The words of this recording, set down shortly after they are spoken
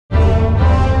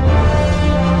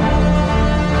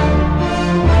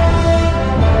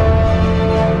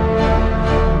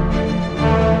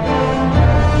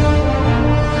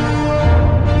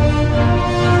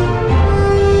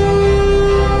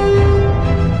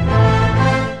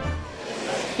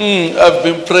I've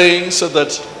been praying so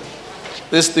that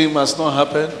this thing must not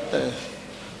happen.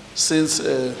 Since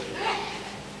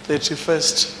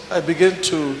 31st, I began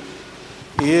to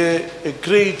hear a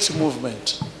great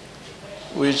movement,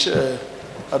 which I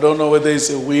don't know whether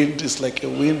it's a wind, it's like a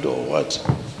wind or what.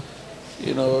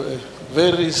 You know, a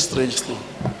very strange thing.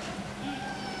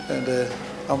 And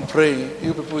I'm praying.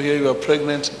 You people here, you are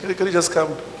pregnant. Can you just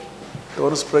come? The one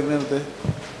who's pregnant there?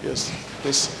 Yes,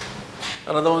 please.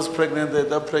 Another one's pregnant there.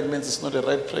 That pregnancy is not the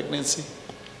right pregnancy.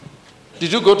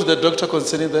 Did you go to the doctor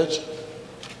concerning that?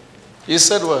 He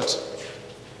said what?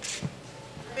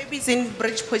 Baby's in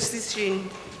breech position.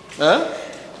 Huh?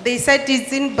 They said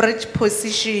it's in breech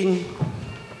position.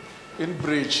 In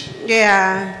breech.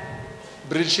 Yeah.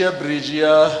 Breech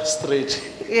here, straight.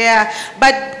 Yeah.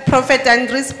 But Prophet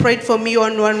Andres prayed for me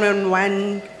on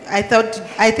 111.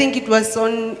 I think it was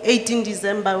on 18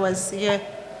 December I was here.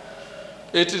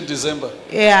 18 December?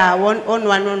 Yeah, on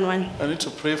 111. I need to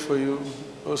pray for you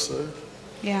also.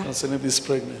 Yeah. Concerning this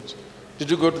pregnant. Did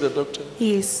you go to the doctor?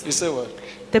 Yes. He said what?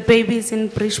 The baby is in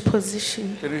breech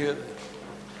position. Can you hear that?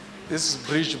 This is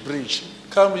breech.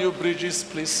 Come, you bridges,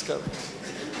 please come.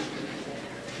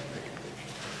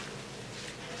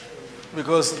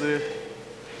 Because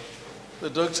the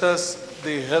doctors,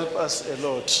 they help us a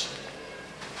lot.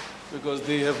 Because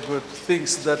they have got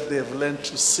things that they have learned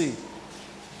to see.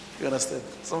 You understand?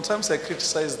 Sometimes I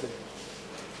criticize them.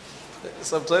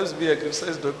 Sometimes I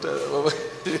criticize doctor.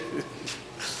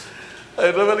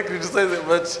 I normally criticize them,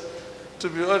 but to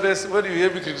be honest, when you hear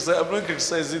me criticize, I'm not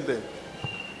criticizing them.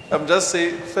 I'm just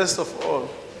saying, first of all,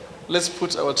 let's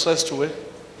put our trust to where?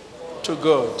 To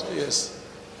God, yes.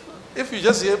 If you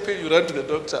just hear pain, you run to the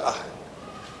doctor,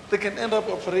 they can end up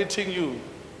operating you,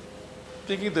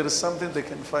 thinking there is something they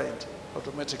can find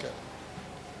automatically.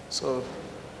 So,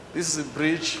 this is a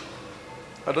breach.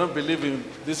 I don't believe in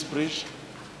this breach.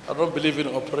 I don't believe in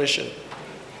operation.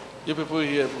 You people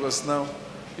here, because now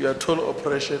you are told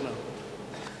operation now.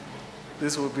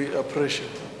 This will be operation.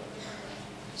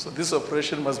 So this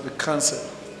operation must be cancelled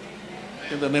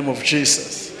in the name of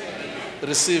Jesus.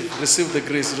 Receive the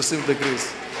grace, receive the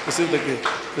grace, receive the grace,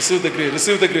 receive the grace,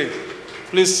 receive the grace.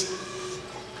 Please.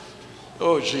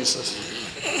 Oh, Jesus.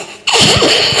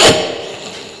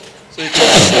 So you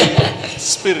can see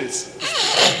spirits.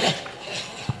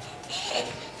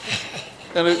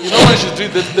 And you know what you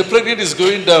do? The pregnant is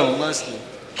going down nicely.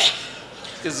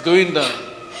 It's going down.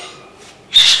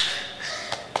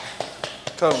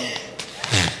 Come.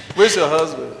 Where's your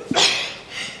husband?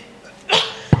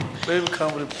 Let him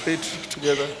come and pray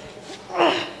together.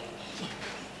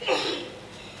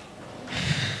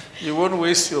 You won't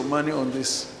waste your money on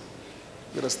this.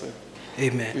 You understand?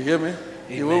 Amen. You hear me? Amen.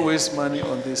 You won't waste money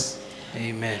on this.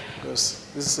 Amen. Because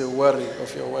this is a worry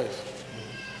of your wife.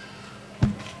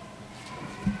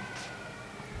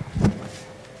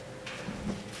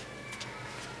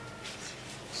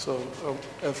 So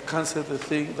I've cancelled the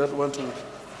thing that want to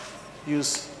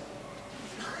use.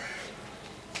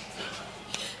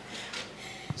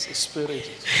 It's a spirit.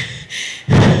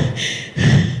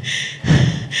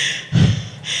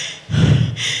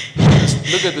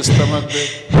 Look at the stomach there.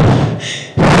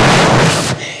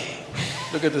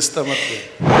 Look at the stomach there.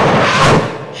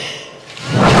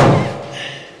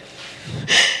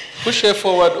 Push her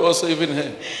forward also, even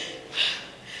her.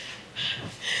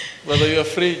 Whether you are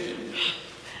free,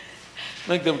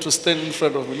 make them to stand in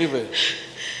front of me. Leave her.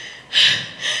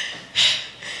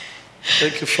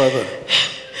 Thank you, Father,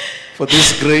 for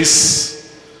this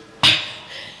grace.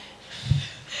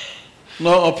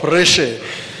 No operation.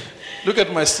 Look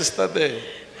at my sister there.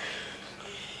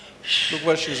 Look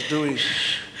what she's doing.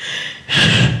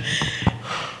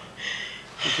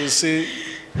 You can see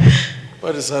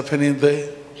what is happening there.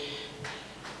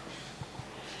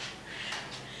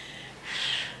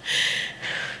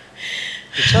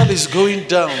 The child is going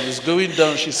down.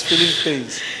 She's feeling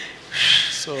pains.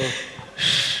 So,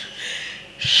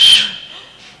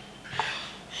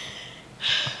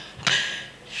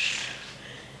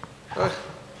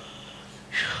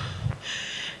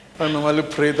 I normally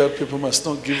pray that people must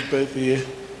not give birth here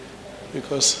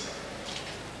because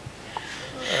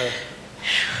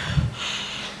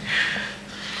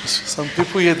some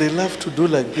people here, they love to do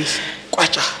like this,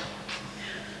 kwacha,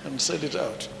 and send it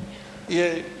out.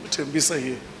 Here, Tembisa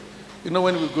here. You know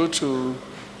when we go to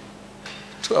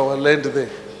our land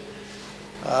there,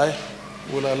 I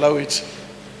will allow it.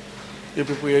 You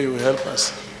people here, you will help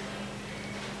us.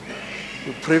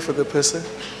 You pray for the person.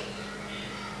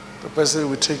 The person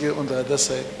will take it on the other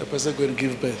side. The person going to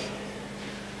give birth.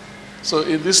 So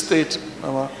in this state,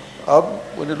 Mama,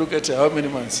 when you look at it, how many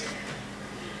months?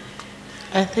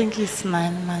 I think it's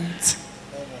 9 months.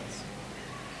 9 months.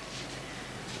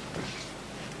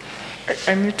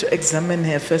 I need to examine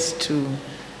her first too.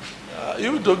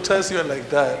 You doctors, you are like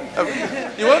that. I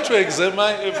mean, you want to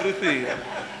examine everything.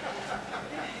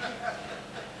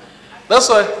 That's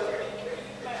why.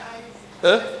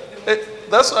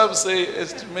 That's why I'm saying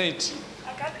estimate.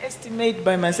 I can't estimate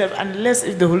by myself unless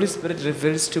if the Holy Spirit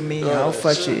reveals to me how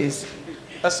far she is.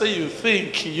 I say you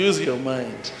think, use your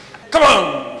mind. Come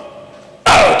on!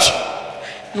 Out!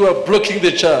 You are blocking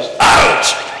the child. Out!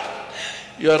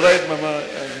 You are right, Mama.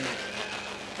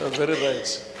 You are very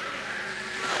right.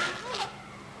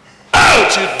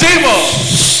 Out, you demon!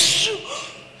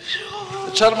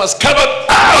 The child must come out.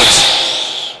 Out!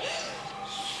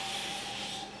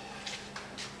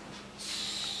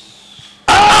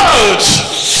 Out!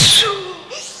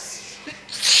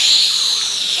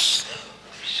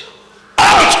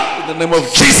 Out! In the name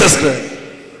of Jesus Christ.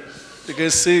 You can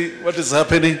see what is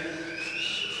happening.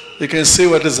 You can see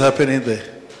what is happening there.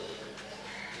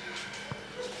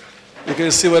 You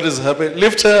can see what is happening.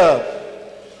 Lift her up.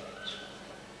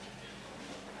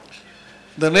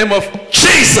 In the name of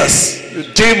Jesus, you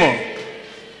demon.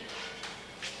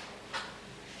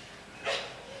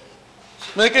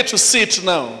 Make it to sit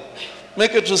now.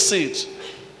 Make it to sit.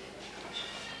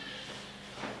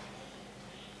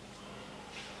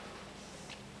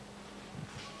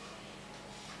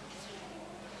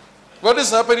 What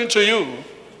is happening to you?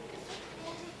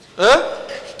 Huh?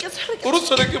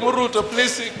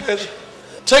 Please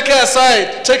take her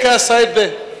aside. Take her aside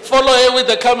there. Follow her with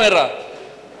the camera.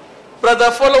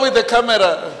 Brother, follow with the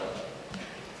camera.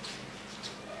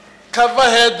 Cover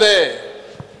her there.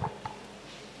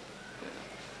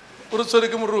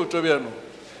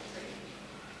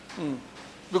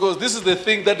 Because this is the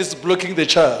thing that is blocking the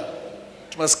child.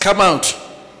 It must come out.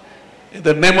 In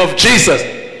the name of Jesus.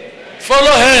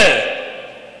 Follow her.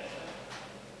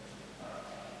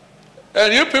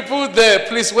 And you people there,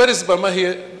 please, where is Mama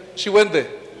here? She went there.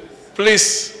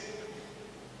 Please.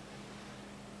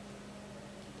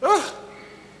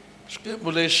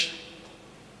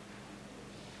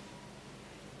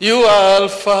 You are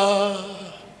Alpha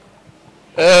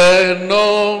and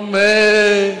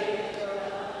Omega.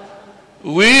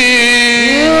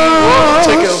 We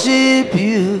worship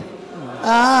you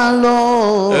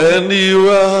alone. And you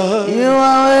are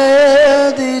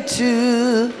worthy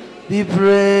to be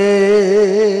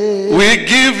praised. We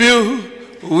give you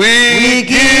all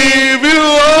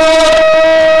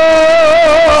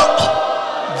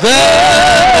the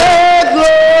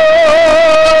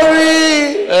glory,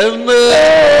 and we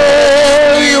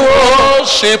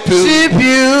worship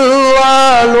you,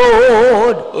 our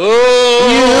Lord.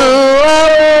 You are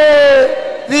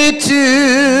worthy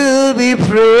to be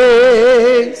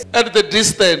praised. At the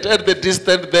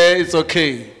distance there, it's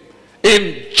okay. In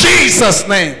Jesus'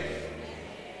 name.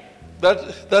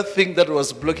 That thing that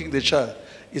was blocking the child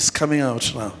is coming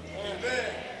out now.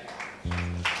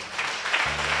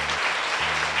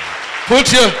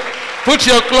 Put your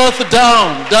cloth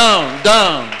down.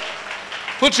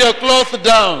 Put your cloth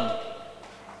down.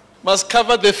 Must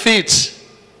cover the feet.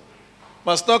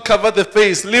 Must not cover the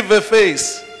face. Leave the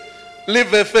face.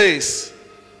 Leave the face.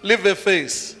 Leave the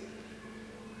face.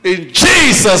 In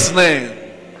Jesus' name.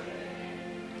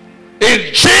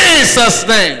 In Jesus'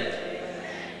 name.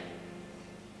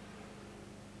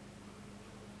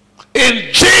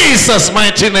 In Jesus'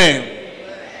 mighty name.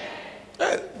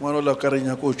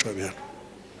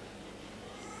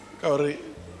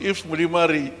 If we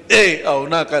marry A or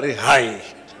not carry high.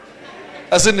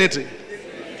 Hasn't it?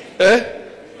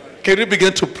 Can you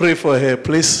begin to pray for her,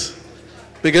 please?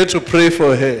 Begin to pray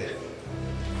for her.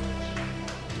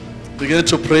 Begin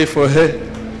to pray for her.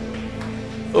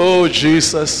 Oh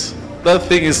Jesus, that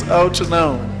thing is out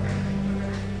now.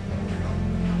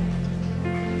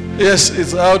 Yes,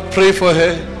 it's out. Pray for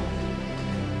her.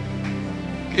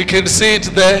 You can see it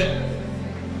there.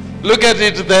 Look at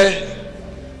it there.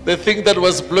 The thing that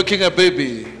was blocking a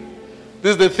baby.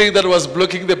 This is the thing that was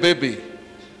blocking the baby.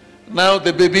 Now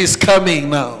the baby is coming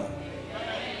now.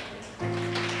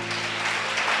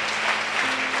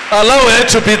 Allow her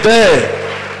to be there.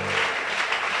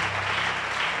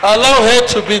 Allow her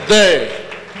to be there.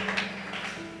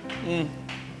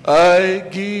 I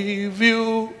give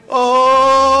you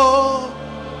all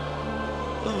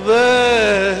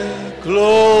the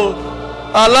glory.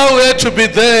 Allow her to be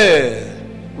there.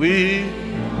 We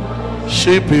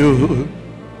worship you.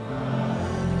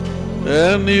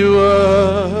 And you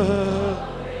are.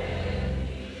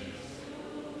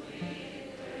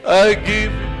 I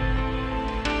give you.